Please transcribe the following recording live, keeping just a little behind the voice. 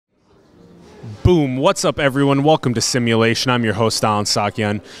Boom. What's up, everyone? Welcome to Simulation. I'm your host, Alan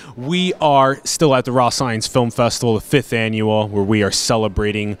Sakyan. We are still at the Raw Science Film Festival, the 5th annual, where we are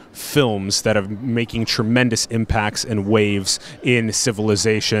celebrating films that are making tremendous impacts and waves in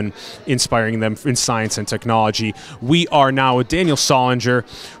civilization, inspiring them in science and technology. We are now with Daniel Sollinger,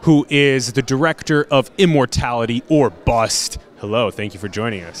 who is the director of Immortality or Bust. Hello, thank you for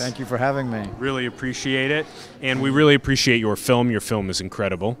joining us. Thank you for having me. Really appreciate it. And we really appreciate your film. Your film is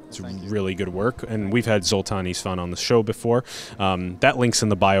incredible. It's really good work. And we've had Zoltan Istvan on the show before. That link's in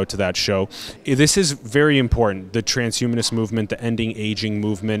the bio to that show. This is very important. The transhumanist movement, the ending aging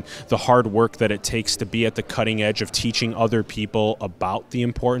movement, the hard work that it takes to be at the cutting edge of teaching other people about the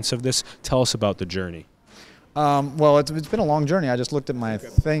importance of this. Tell us about the journey. Well, it's been a long journey. I just looked at my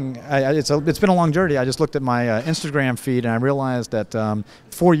thing. It's been a long journey. I just looked at my Instagram feed and I realized that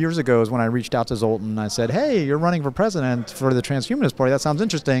 4 years ago is when I reached out to Zoltan. I said, "Hey, you're running for president for the Transhumanist Party. That sounds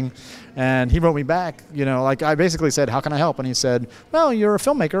interesting." And he wrote me back. You know, like I basically said, "How can I help?" And he said, "Well, you're a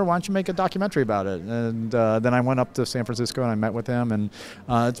filmmaker. Why don't you make a documentary about it?" And then I went up to San Francisco and I met with him. And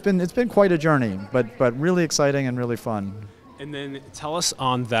it's been quite a journey, but really exciting and really fun. And then tell us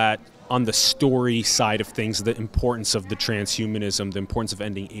on the story side of things, the importance of the transhumanism, the importance of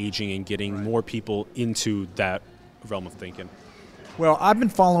ending aging and getting more people into that realm of thinking. Well, I've been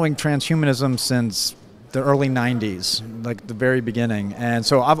following transhumanism since the early 90s, like the very beginning. And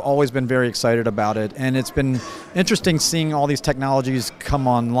so I've always been very excited about it. And it's been interesting seeing all these technologies come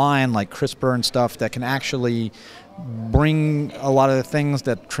online, like CRISPR and stuff, that can actually bring a lot of the things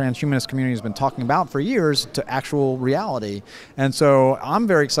that transhumanist community has been talking about for years to actual reality. And so I'm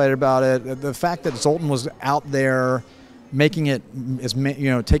very excited about it. The fact that Zoltan was out there making it,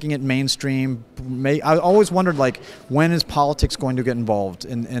 taking it mainstream. I always wondered, like, when is politics going to get involved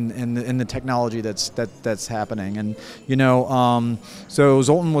in the technology that's happening? And so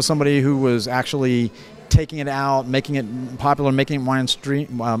Zoltan was somebody who was actually taking it out, making it popular, making it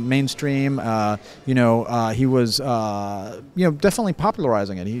mainstream. He was definitely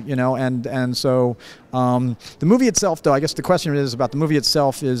popularizing it. And so the movie itself, though, I guess the question is about the movie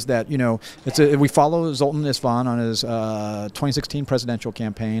itself is that we follow Zoltan Istvan on his 2016 presidential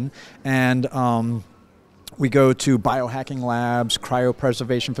campaign, and we go to biohacking labs,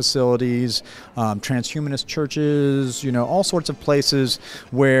 cryopreservation facilities, transhumanist churches, all sorts of places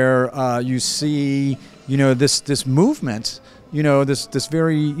where you see, this movement, this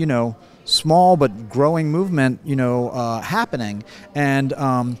very, small but growing movement, happening. And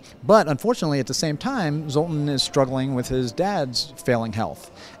but unfortunately, at the same time, Zoltan is struggling with his dad's failing health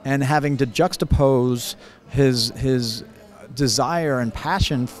and having to juxtapose his desire and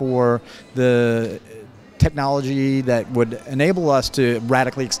passion for the technology that would enable us to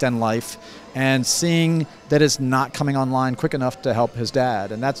radically extend life, and seeing that it's not coming online quick enough to help his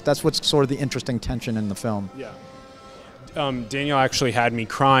dad. And that's what's sort of the interesting tension in the film. Yeah. Daniel actually had me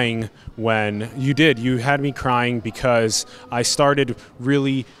crying when you had me crying because I started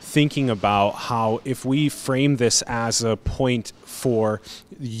really thinking about how if we frame this as a point for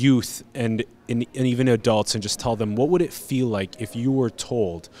youth and even adults and just tell them, what would it feel like if you were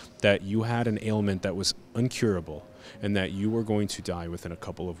told that you had an ailment that was incurable and that you were going to die within a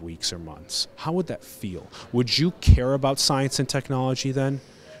couple of weeks or months? How would that feel? Would you care about science and technology then?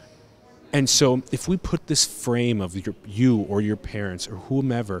 And so if we put this frame of you or your parents or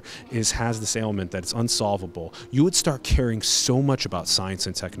whomever has this ailment that's unsolvable, you would start caring so much about science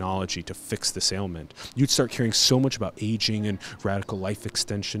and technology to fix this ailment. You'd start caring so much about aging and radical life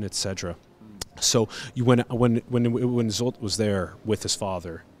extension, etc. So when Zolt was there with his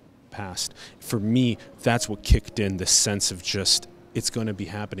father, passed, for me, that's what kicked in the sense of just, it's going to be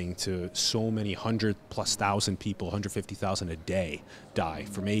happening to so many 100,000+ people, 150,000 a day die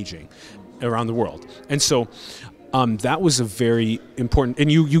from aging around the world. And so that was a very important,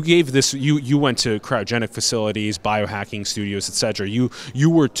 and you gave this, you went to cryogenic facilities, biohacking studios, etc. You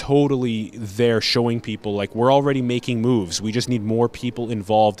were totally there showing people, like, we're already making moves. We just need more people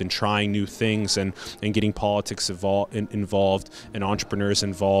involved in trying new things and getting politics involved and entrepreneurs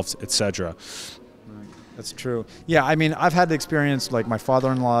involved, etc. That's true. Yeah, I mean, I've had the experience, like my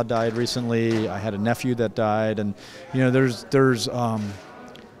father-in-law died recently. I had a nephew that died, and there's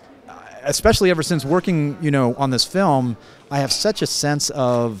especially ever since working, on this film, I have such a sense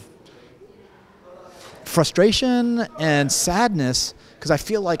of frustration and sadness, because I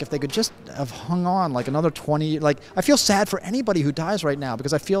feel like if they could just have hung on like another 20, I feel sad for anybody who dies right now,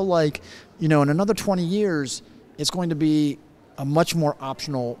 because I feel like, in another 20 years, it's going to be a much more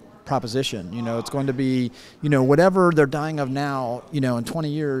optional proposition. You know, it's going to be, you know, whatever they're dying of now, you know, in 20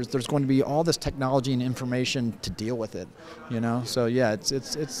 years, there's going to be all this technology and information to deal with it. You know, so yeah,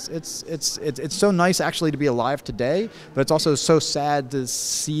 it's so nice actually to be alive today, but it's also so sad to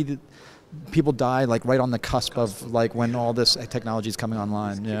see that people die like right on the cusp of like when all this technology is coming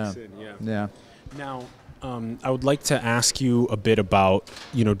online. Yeah. Now, I would like to ask you a bit about,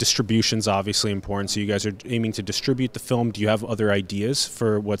 you know, distribution's obviously important. So you guys are aiming to distribute the film. Do you have other ideas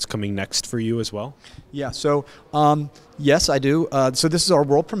for what's coming next for you as well? Yeah, so yes, I do. So this is our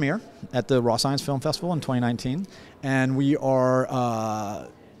world premiere at the Raw Science Film Festival in 2019. And we are...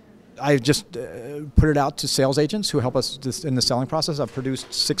 I just put it out to sales agents who help us in the selling process. I've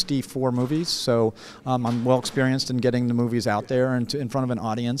produced 64 movies, so I'm well experienced in getting the movies out there and in front of an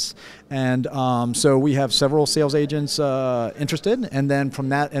audience. And so we have several sales agents interested, and then from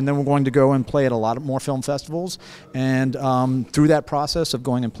that, and then we're going to go and play at a lot more film festivals. And through that process of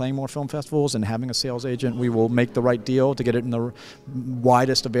going and playing more film festivals and having a sales agent, we will make the right deal to get it in the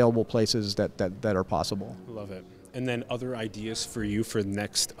widest available places that are possible. Love it. And then other ideas for you for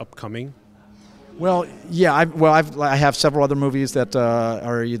next upcoming? Well, yeah. I have several other movies that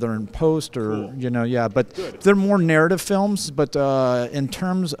are either in post or cool. You know, yeah. But good. They're more narrative films. But in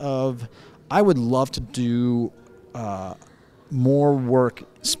terms of, I would love to do more work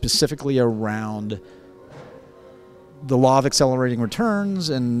specifically around the law of accelerating returns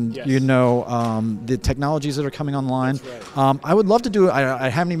and, yes. You know, the technologies that are coming online. That's right. I would love to do it. I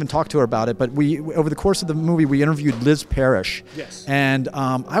haven't even talked to her about it, but over the course of the movie, we interviewed Liz Parrish. Yes. And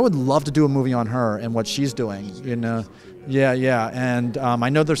I would love to do a movie on her and what she's doing, you know. Yeah, and I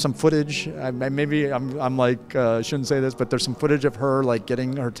know there's some footage. Maybe I'm like shouldn't say this, but there's some footage of her like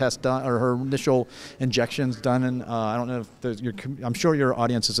getting her test done or her initial injections done. And I don't know if I'm sure your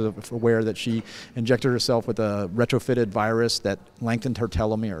audience is aware that she injected herself with a retrofitted virus that lengthened her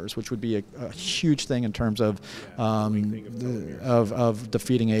telomeres, which would be a huge thing in terms of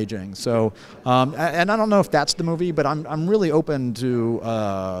defeating aging. So, and I don't know if that's the movie, but I'm really open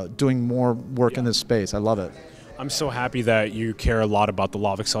to doing more work in this space. I love it. I'm so happy that you care a lot about the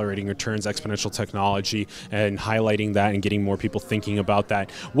law of accelerating returns, exponential technology, and highlighting that and getting more people thinking about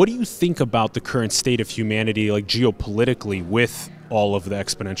that. What do you think about the current state of humanity, like geopolitically, with all of the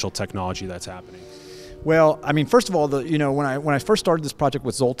exponential technology that's happening? Well, I mean, first of all, you know, when I first started this project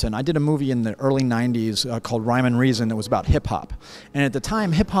with Zoltan, I did a movie in the early '90s called Rhyme and Reason that was about hip hop, and at the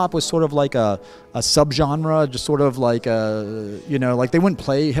time, hip hop was sort of like a subgenre, just sort of like you know, like they wouldn't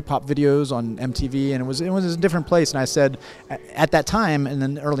play hip hop videos on MTV, and it was a different place. And I said, at that time,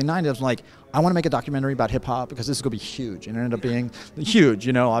 in the early '90s, I was like, I want to make a documentary about hip hop because this is going to be huge, and it ended up being huge,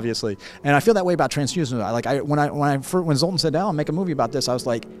 you know, obviously. And I feel that way about transhumanism. When Zoltan said, "Oh, I'll make a movie about this," I was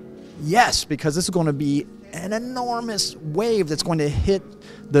like, yes, because this is going to be an enormous wave that's going to hit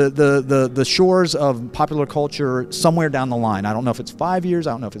the shores of popular culture somewhere down the line. I don't know if it's 5 years,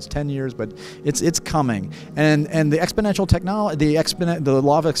 I don't know if it's 10 years, but it's coming. And the exponential technology, the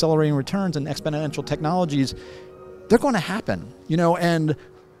law of accelerating returns and exponential technologies, they're going to happen, you know, and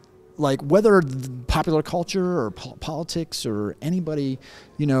like whether popular culture or politics or anybody,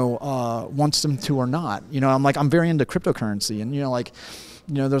 you know, wants them to or not. You know, I'm very into cryptocurrency, and you know, like,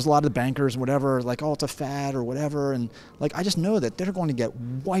 you know, there's a lot of the bankers and whatever, like, oh, it's a fad or whatever, and like I just know that they're going to get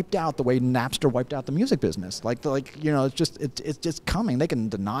wiped out the way Napster wiped out the music business. Like you know, it's just coming. They can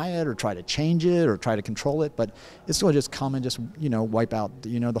deny it or try to change it or try to control it, but it's still just come and just, you know, wipe out,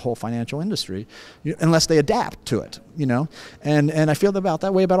 you know, the whole financial industry, unless they adapt to it, you know. And I feel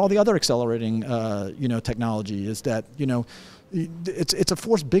that way about all the other accelerating you know, technology, is that, you know, it's a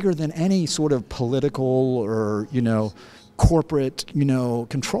force bigger than any sort of political or, you know, corporate, you know,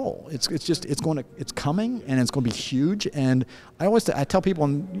 control. It's coming, and it's going to be huge. And I tell people,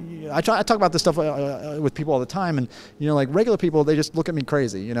 and I talk about this stuff with people all the time, and you know, like regular people, they just look at me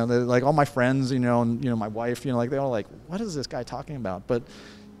crazy. You know, they're like all my friends, you know, and you know, my wife, you know, like they're all like, what is this guy talking about? But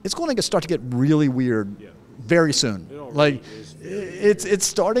it's going to start to get really weird. Yeah. Very soon. Like it's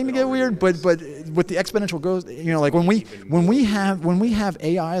starting to get weird, but with the exponential growth, you know, like when we have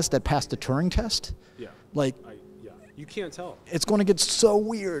AIs that pass the Turing test, yeah, like you can't tell. It's going to get so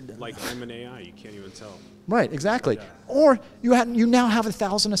weird. Like I'm an AI, you can't even tell. Right, exactly. Yeah. Or you now have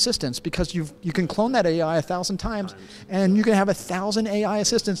 1,000 assistants because you can clone that AI 1,000 times, and you can have 1,000 AI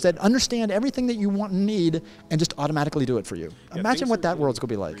assistants that understand everything that you want and need and just automatically do it for you. Yeah, imagine what that world's going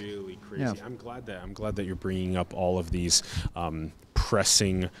to be like. Really crazy. Yeah. I'm glad that you're bringing up all of these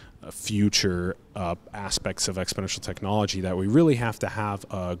pressing future aspects of exponential technology that we really have to have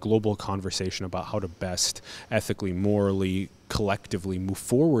a global conversation about how to best ethically, morally, collectively move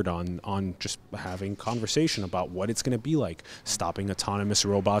forward on just having conversation about what it's going to be like, stopping autonomous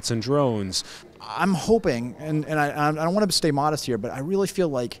robots and drones. I'm hoping, and I don't want to stay modest here, but I really feel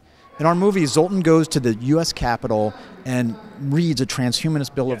like in our movie, Zoltan goes to the U.S. Capitol and reads a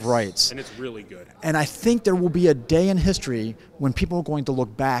transhumanist Bill of Rights. And it's really good. And I think there will be a day in history when people are going to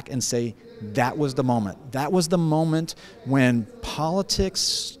look back and say, that was the moment. That was the moment when politics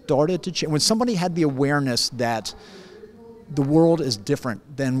started to change, when somebody had the awareness that the world is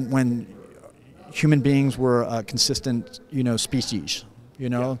different than when human beings were a consistent, species.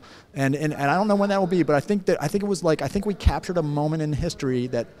 And I don't know when that will be, but I think we captured a moment in history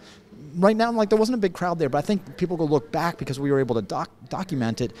that right now, like, there wasn't a big crowd there, but I think people will look back because we were able to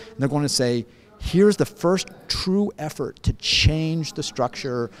document it, and they're going to say, here's the first true effort to change the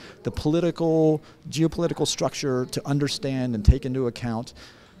structure, the geopolitical structure, to understand and take into account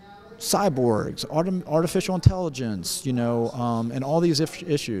cyborgs, artificial intelligence, and all these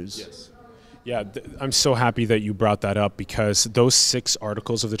issues. Yes. Yeah, I'm so happy that you brought that up, because those 6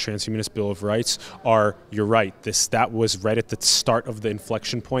 articles of the Transhumanist Bill of Rights are, you're right, that was right at the start of the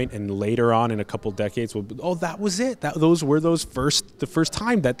inflection point, and later on in a couple decades, that was it. Those were the first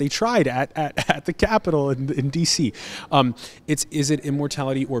time that they tried at the Capitol in DC. Is it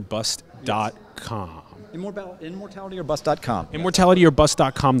immortalityorbust.com? Immortalityorbust.com.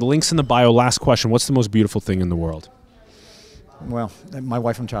 Immortalityorbust.com. The link's in the bio. Last question. What's the most beautiful thing in the world? Well, my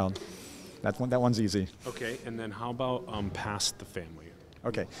wife and child. That one's easy. Okay, and then how about past the family?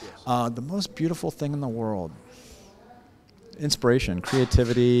 Okay, the most beautiful thing in the world: inspiration,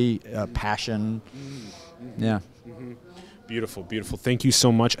 creativity, passion. Mm-hmm. Yeah. Mm-hmm. Beautiful, beautiful. Thank you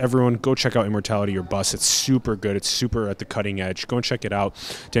so much, everyone. Go check out Immortality or Bust. It's super good. It's super at the cutting edge. Go and check it out.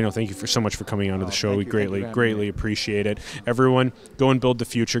 Daniel, thank you so much for coming onto the show. We greatly appreciate it. Everyone, go and build the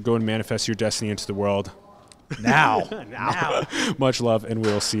future. Go and manifest your destiny into the world. Now. Much love, and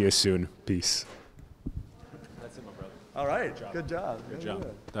we'll see you soon. Peace. That's it, my brother. All right. Good job. Good job.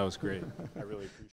 That was great. I really appreciate it.